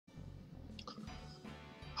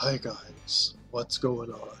Hi guys, what's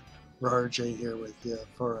going on? RJ here with you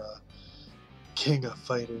for a King of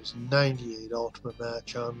Fighters 98 Ultimate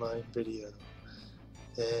Match online video.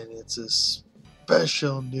 And it's a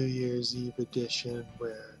special New Year's Eve edition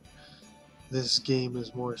where this game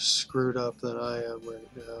is more screwed up than I am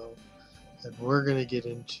right now. And we're going to get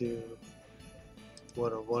into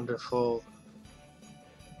what a wonderful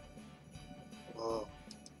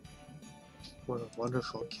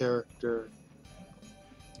character.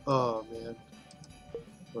 Oh man.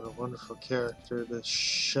 What a wonderful character this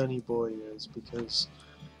Shun'ei boy is, because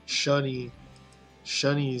Shun'ei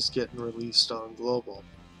is getting released on Global,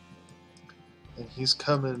 and he's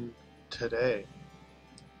coming today,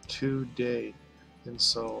 and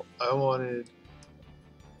so I wanted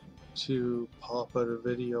to pop out a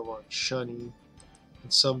video on Shun'ei,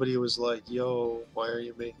 and somebody was like, "Yo, why are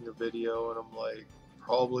you making a video?" And I'm like,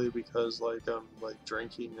 probably because like I'm like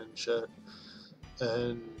drinking and shit,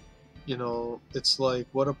 and you know, it's like,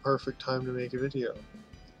 what a perfect time to make a video,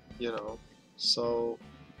 you know? So,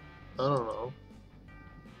 I don't know.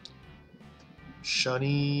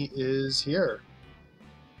 Shun'ei is here.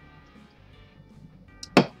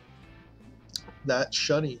 That's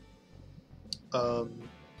Shun'ei. And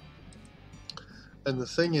the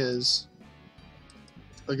thing is,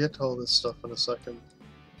 I'll get to all this stuff in a second.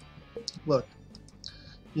 Look,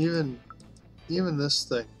 even this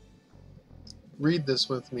thing. Read this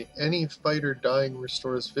with me. Any fighter dying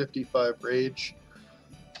restores 55 rage.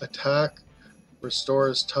 Attack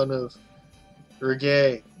restores ton of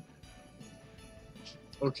reggae.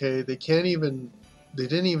 Okay, they didn't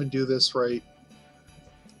even do this right.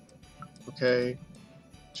 Okay,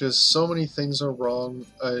 just so many things are wrong.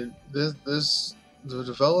 The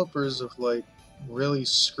developers have like really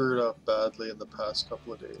screwed up badly in the past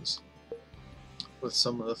couple of days with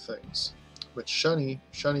some of the things. But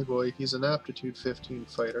Shun'ei boy, he's an aptitude 15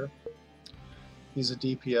 fighter. He's a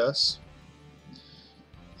DPS.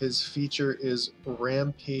 His feature is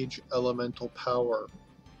Rampage Elemental Power.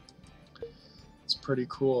 It's pretty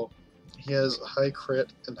cool. He has high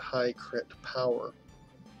crit and high crit power.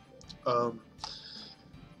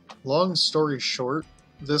 Long story short,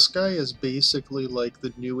 this guy is basically like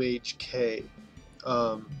the New Age K.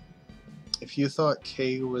 If you thought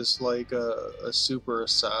K was like a super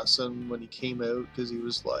assassin when he came out, because he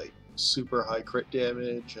was like super high crit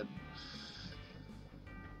damage and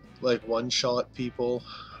like one-shot people,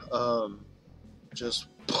 just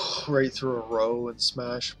right through a row and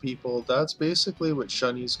smash people, that's basically what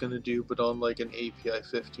Shun'ei's gonna do, but on like an API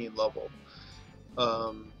 15 level.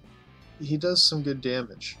 He does some good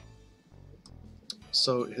damage.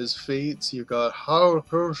 So his fates, you got How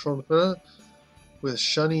with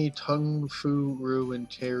Shun'ei, Tung Fu Ru, and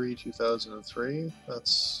Terry 2003.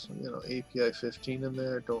 That's, you know, API 15 in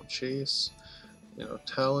there. Don't chase. You know,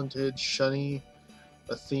 talented Shun'ei,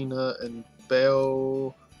 Athena, and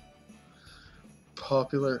Bao.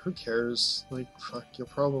 Popular. Who cares? Like, fuck, you'll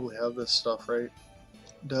probably have this stuff, right?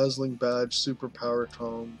 Dazzling badge, superpower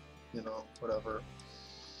tome. You know, whatever.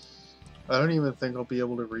 I don't even think I'll be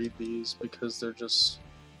able to read these because they're just,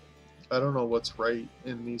 I don't know what's right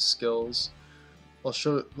in these skills. I'll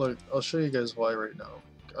show you guys why right now.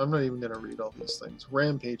 I'm not even gonna read all these things.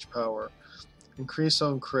 Rampage power, increase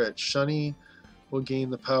on crit. Shun'ei will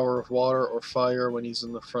gain the power of water or fire when he's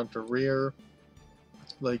in the front or rear.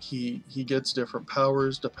 Like he gets different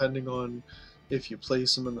powers depending on if you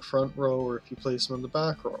place him in the front row or if you place him in the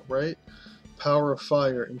back row, right? Power of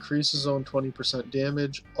fire, increases on 20%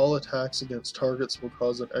 damage. All attacks against targets will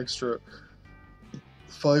cause an extra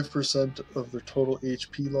 5% of their total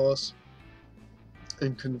HP loss,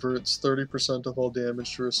 and converts 30% of all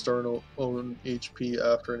damage to restore own HP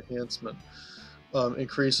after enhancement.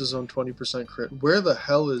 Increases on 20% crit. Where the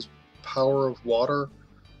hell is power of water?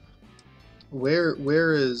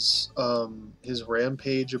 Where is his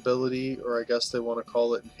rampage ability, or I guess they want to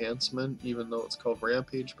call it enhancement, even though it's called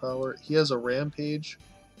rampage power? He has a rampage,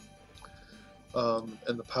 and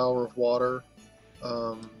the power of water.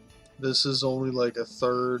 This is only like a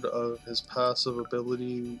third of his passive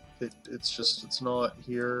ability. It's not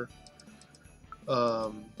here.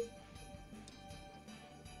 Do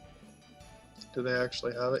they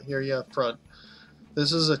actually have it here? Yeah, front.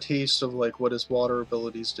 This is a taste of like what his water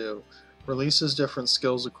abilities do. Releases different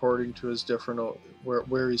skills according to his different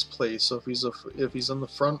where he's placed. So if he's in the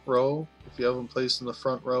front row, if you have him placed in the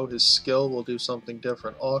front row, his skill will do something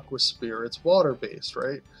different. Aqua Spear, it's water based,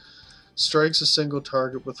 right? Strikes a single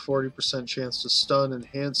target with 40% chance to stun,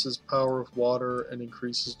 enhances power of water, and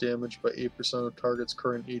increases damage by 8% of target's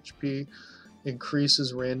current HP.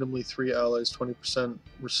 Increases randomly 3 allies 20%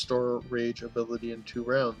 restore rage ability in 2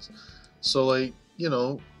 rounds. So like, you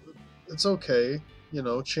know, it's okay. You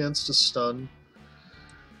know, chance to stun.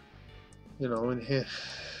 You know, and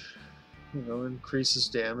increases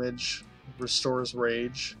damage, restores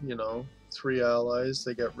rage. You know, 3 allies,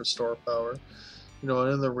 they get restore power. You know,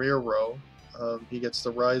 and in the rear row, he gets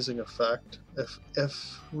the rising effect.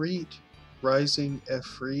 Efreet, rising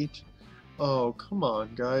Efreet. Oh, come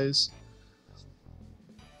on, guys.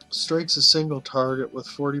 Strikes a single target with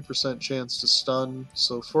 40% chance to stun,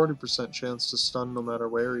 so 40% chance to stun no matter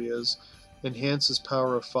where he is. Enhances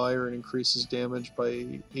power of fire and increases damage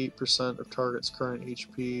by 8% of target's current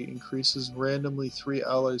HP. Increases randomly 3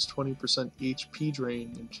 allies 20% HP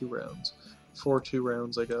drain in 2 rounds. For 2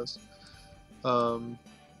 rounds, I guess.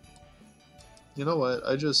 You know what?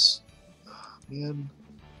 Man,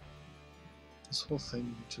 this whole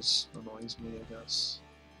thing just annoys me, I guess.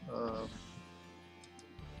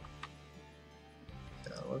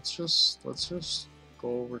 Yeah, let's just go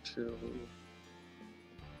over to,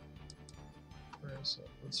 where is it?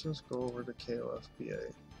 Let's just go over to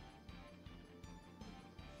KOF98.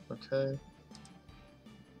 Okay.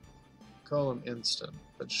 Call him instant,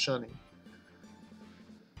 but Shun'ei.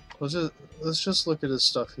 Let's just look at his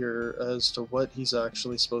stuff here as to what he's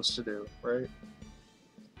actually supposed to do, right?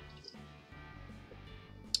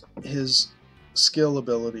 His skill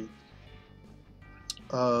ability.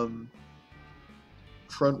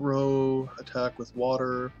 Front row attack with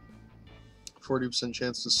water, 40%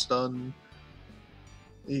 chance to stun,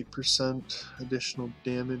 8% additional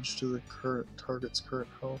damage to the target's current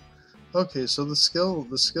health. Okay, so the skill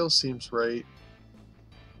seems right.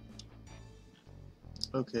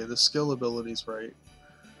 Okay, the skill ability's right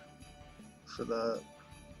for that.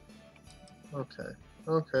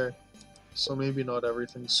 Okay. So maybe not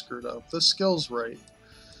everything's screwed up. The skill's right.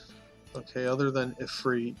 Okay, other than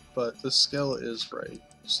Ifrit, but the skill is right.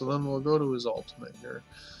 So then we'll go to his ultimate here.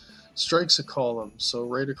 Strikes a column, so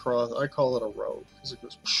right across. I call it a row because it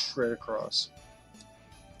goes right across.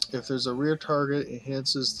 If there's a rear target, it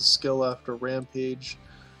enhances the skill after rampage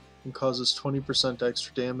and causes 20%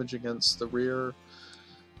 extra damage against the rear.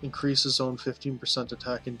 Increases own 15%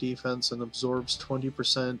 attack and defense and absorbs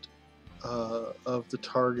 20% of the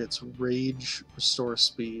target's rage restore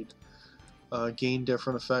speed. Gain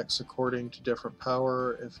different effects according to different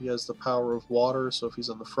power. If he has the power of water, so if he's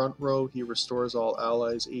on the front row, he restores all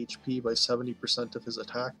allies' HP by 70% of his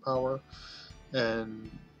attack power.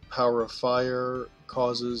 And power of fire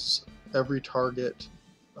causes every target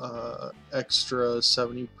extra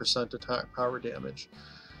 70% attack power damage.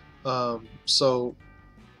 So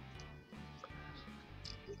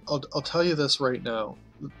I'll tell you this right now.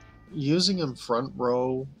 Using him front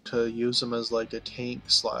row to use him as like a tank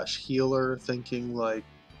 / healer, thinking like,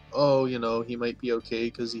 oh, you know, he might be okay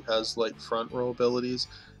because he has like front row abilities,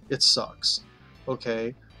 it sucks.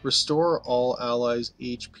 Okay, restore all allies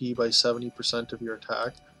HP by 70% of your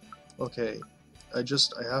attack. Okay, I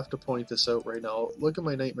have to point this out right now. Look at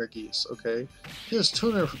my Nightmare Geese, okay? He has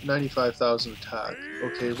 295,000 attack.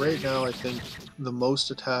 Okay, right now I think the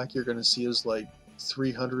most attack you're going to see is like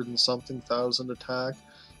 300 and something thousand attack.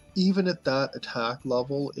 Even at that attack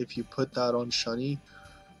level, if you put that on Shun'ei,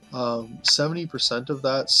 70% of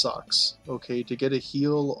that sucks. Okay, to get a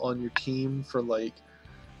heal on your team for like,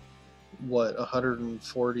 what,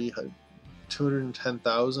 140,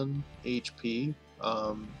 210,000 HP,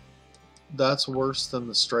 that's worse than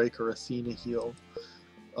the Strike or Athena heal.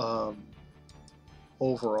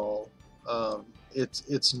 Overall,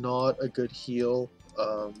 it's not a good heal.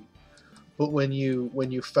 But when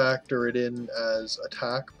you factor it in as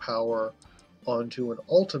attack power onto an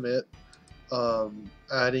ultimate,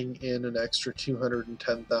 adding in an extra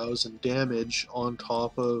 210,000 damage on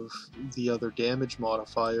top of the other damage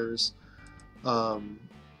modifiers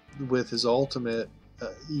with his ultimate,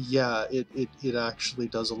 yeah, it actually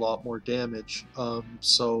does a lot more damage.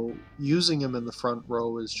 So using him in the front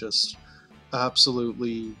row is just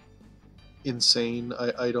absolutely insane.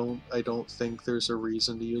 I don't think there's a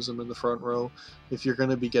reason to use him in the front row. If you're going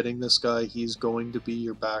to be getting this guy, he's going to be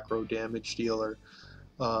your back row damage dealer.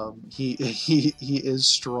 He is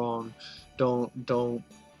strong. Don't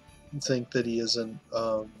think that he isn't.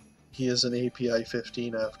 He is an API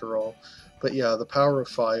 15 after all. But yeah, the power of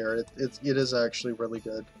fire, it is actually really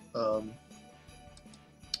good. And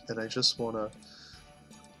I just want to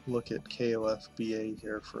look at KOF98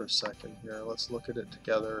 here for a second here. Let's look at it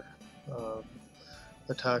together.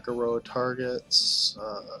 Attack a row of targets.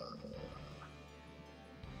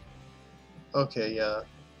 Okay, yeah,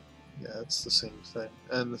 it's the same thing.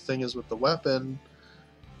 And the thing is with the weapon,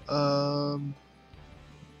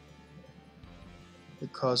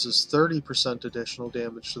 it causes 30% additional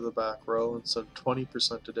damage to the back row instead of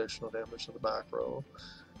 20% additional damage to the back row.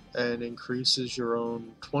 and increases your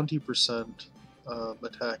own 20%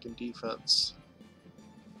 attack and defense.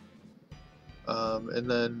 And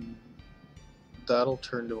then that'll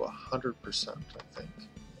turn to 100%, I think.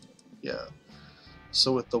 Yeah.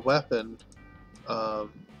 So with the weapon,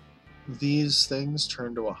 these things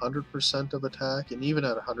turn to 100% of attack, and even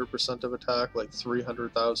at 100% of attack, like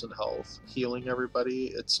 300,000 health, healing everybody,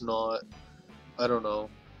 it's not, I don't know,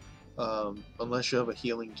 unless you have a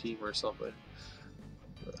healing team or something.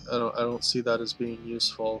 I don't see that as being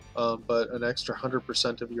useful, but an extra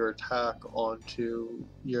 100% of your attack onto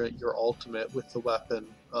your ultimate with the weapon,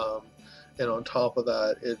 and on top of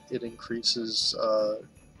that, it increases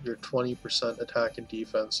your 20% attack and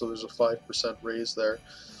defense, so there's a 5% raise there,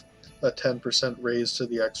 a 10% raise to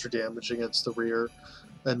the extra damage against the rear,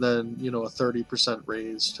 and then, you know, a 30%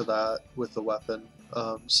 raise to that with the weapon.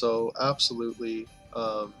 So absolutely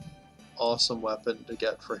awesome weapon to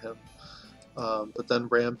get for him. But then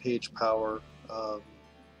Rampage Power,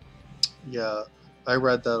 yeah, I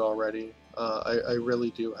read that already. I really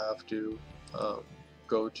do have to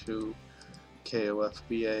go to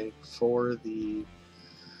KOF98 for the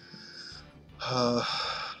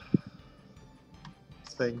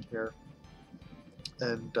thing here.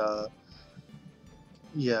 And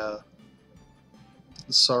yeah,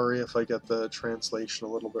 sorry if I get the translation a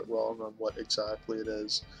little bit wrong on what exactly it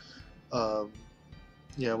is.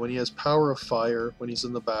 Yeah, when he has Power of Fire, when he's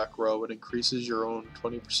in the back row, it increases your own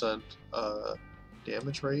 20%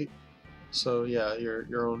 damage rate. So yeah,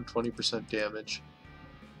 your own 20% damage.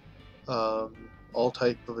 All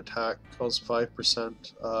type of attack causes 5%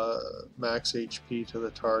 max HP to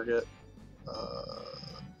the target.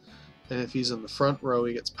 And if he's in the front row,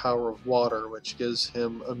 he gets Power of Water, which gives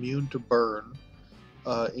him immune to burn,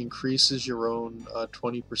 increases your own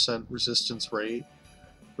 20% resistance rate,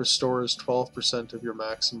 restores 12% of your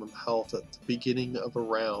maximum health at the beginning of a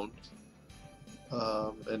round,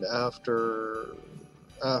 and after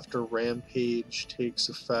Rampage takes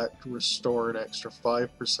effect, restore an extra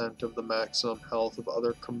 5% of the maximum health of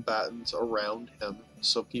other combatants around him,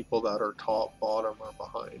 so people that are top, bottom, or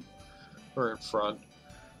behind, or in front.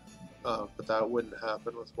 But that wouldn't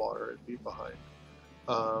happen with water, it'd be behind.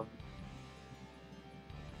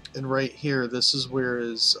 And right here, this is where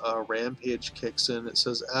his Rampage kicks in. It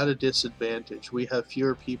says, at a disadvantage, we have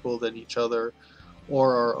fewer people than each other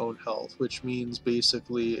or our own health, which means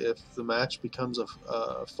basically if the match becomes a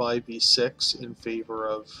 5v6 in favor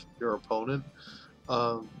of your opponent,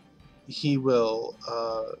 he will,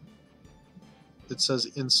 it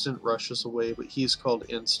says instant rushes away, but he's called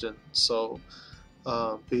instant, so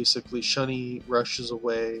basically Shun'ei rushes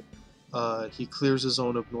away. He clears his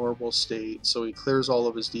own abnormal state, so he clears all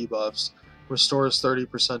of his debuffs, restores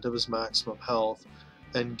 30% of his maximum health,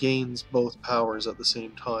 and gains both powers at the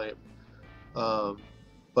same time.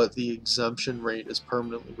 But the exemption rate is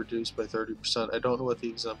permanently reduced by 30%. I don't know what the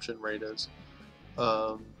exemption rate is.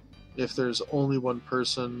 If there's only one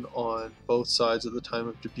person on both sides at the time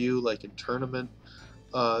of debut, like in tournament,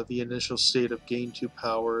 the initial state of gain 2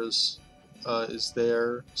 powers is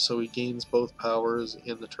there, so he gains both powers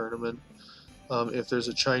in the tournament. If there's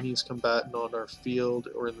a Chinese combatant on our field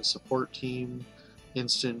or in the support team,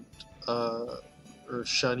 instant or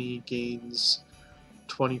Shun'ei gains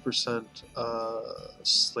 20%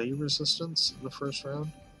 slay resistance in the first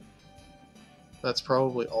round. That's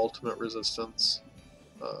probably ultimate resistance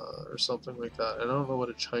or something like that. I don't know what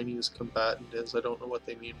a Chinese combatant is. I don't know what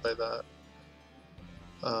they mean by that.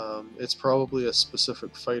 It's probably a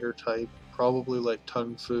specific fighter type, probably like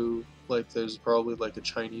Tung Fu, like there's probably like a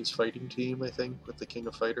Chinese fighting team, I think, with the King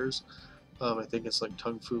of Fighters. I think it's like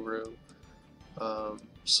Tung Fu Ru.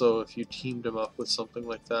 So if you teamed him up with something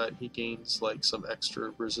like that, he gains like some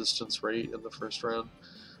extra resistance rate in the first round.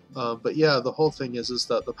 But yeah, the whole thing is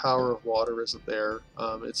that the Power of Water isn't there.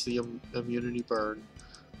 It's the immunity burn.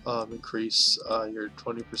 Increase your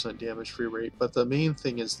 20% damage free rate. But the main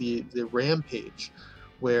thing is the Rampage,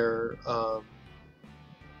 where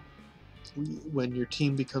when your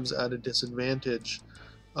team becomes at a disadvantage,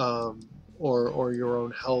 or your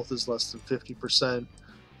own health is less than 50%,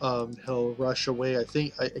 he'll rush away. I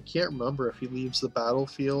can't remember if he leaves the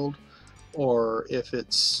battlefield or if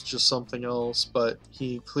it's just something else, but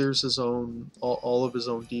he clears his own all of his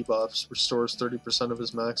own debuffs, restores 30% of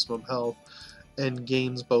his maximum health, and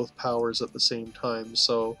gains both powers at the same time.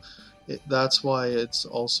 So that's why it's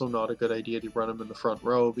also not a good idea to run him in the front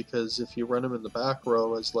row, because if you run him in the back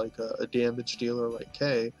row as like a damage dealer like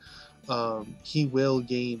K, he will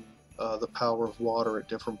gain the Power of Water at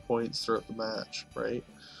different points throughout the match, right?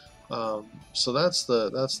 So that's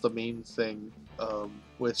the main thing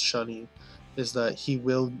with Shun'ei, is that he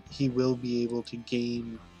will be able to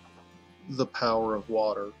gain the power of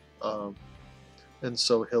water, and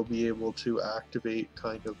so he'll be able to activate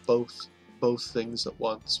kind of both things at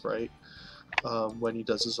once, right? When he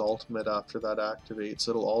does his ultimate after that activates,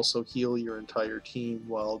 it'll also heal your entire team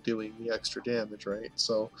while doing the extra damage, right?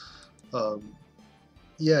 So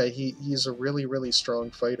yeah, he's a really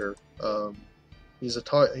strong fighter. He's a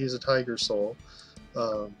tiger soul.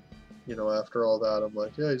 You know, after all that, I'm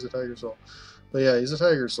like, yeah, he's a tiger soul. But yeah, he's a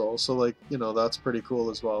tiger soul, so like, you know, that's pretty cool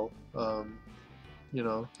as well. You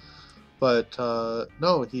know, but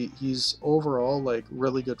no, he's overall like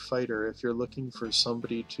really good fighter. If you're looking for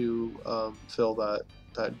somebody to fill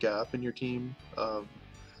that gap in your team,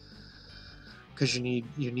 because you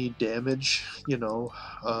need damage, you know.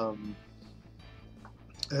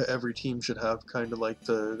 Every team should have kind of like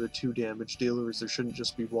the 2 damage dealers. There shouldn't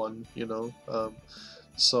just be one, you know.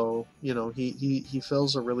 So you know, he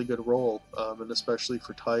fills a really good role, and especially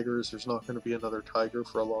for tigers, there's not going to be another tiger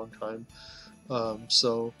for a long time.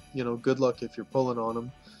 So you know, good luck if you're pulling on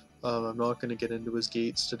him. I'm not going to get into his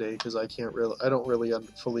gates today because I don't really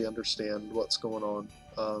fully understand what's going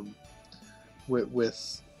on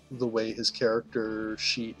with the way his character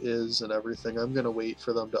sheet is and everything. I'm going to wait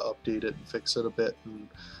for them to update it and fix it a bit and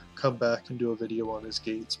come back and do a video on his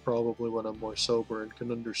gates, probably when I'm more sober and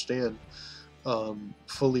can understand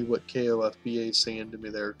fully what KOF98 is saying to me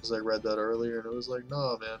there, because I read that earlier and it was like,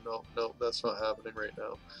 nah, man, no, that's not happening right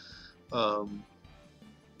now.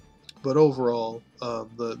 But overall,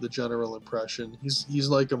 the general impression, he's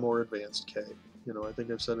like a more advanced K. You know, I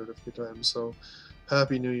think I've said it a few times. So,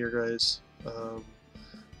 Happy New Year, guys.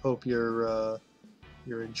 Hope you're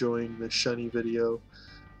enjoying this Shun'ei video,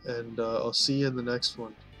 and I'll see you in the next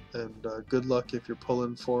one. And good luck if you're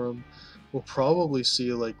pulling for him. We'll probably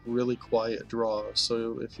see like really quiet draw.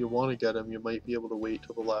 So if you want to get him, you might be able to wait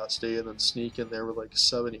till the last day and then sneak in there with like a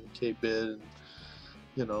 70k bid, and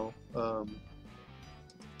you know.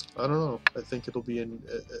 I don't know. I think it'll be a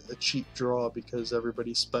cheap draw because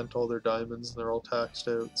everybody spent all their diamonds and they're all taxed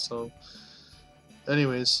out. So,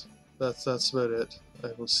 anyways, that's about it. I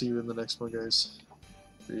will see you in the next one, guys.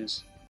 Peace.